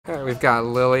All right, we've got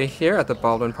Lily here at the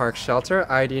Baldwin Park Shelter,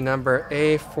 ID number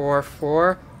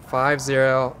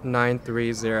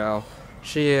A4450930.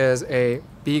 She is a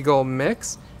Beagle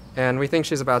mix, and we think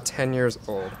she's about 10 years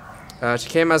old. She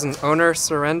came as an owner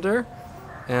surrender,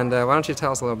 and why don't you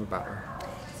tell us a little bit about her?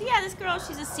 So yeah, this girl,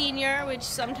 she's a senior, which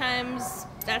sometimes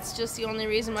that's just the only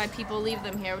reason why people leave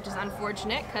them here, which is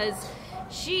unfortunate, because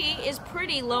she is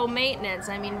pretty low maintenance.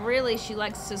 I mean, really, she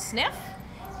likes to sniff,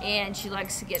 and she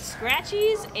likes to get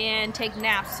scratchies and take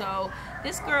naps. So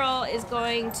this girl is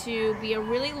going to be a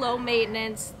really low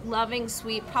maintenance, loving,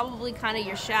 sweet, probably kind of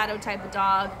your shadow type of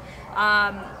dog.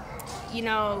 You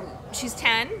know, she's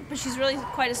 10, but she's really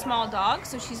quite a small dog,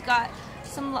 so she's got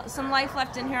some life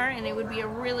left in her, and it would be a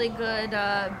really good,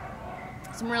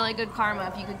 some really good karma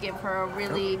if you could give her a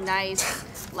really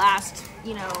nice last,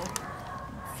 you know,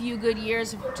 few good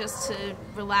years just to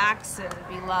relax and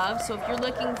be loved. So if you're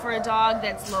looking for a dog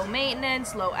that's low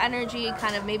maintenance, low energy,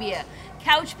 kind of maybe a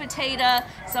couch potato,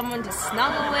 someone to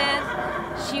snuggle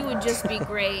with, she would just be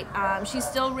great. She's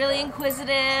still really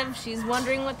inquisitive. She's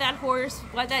wondering what that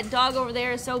dog over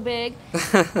there is so big.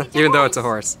 Even though it's a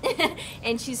horse.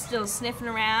 And she's still sniffing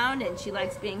around, and she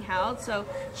likes being held. So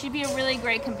she'd be a really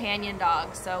great companion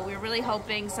dog. So we're really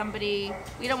hoping somebody,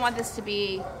 we don't want this to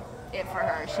be it for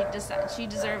her. She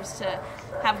deserves to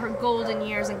have her golden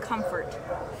years in comfort.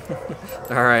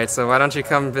 All right, so why don't you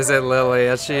come visit Lily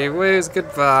as she waves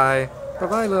goodbye.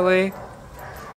 Bye-bye, Lily.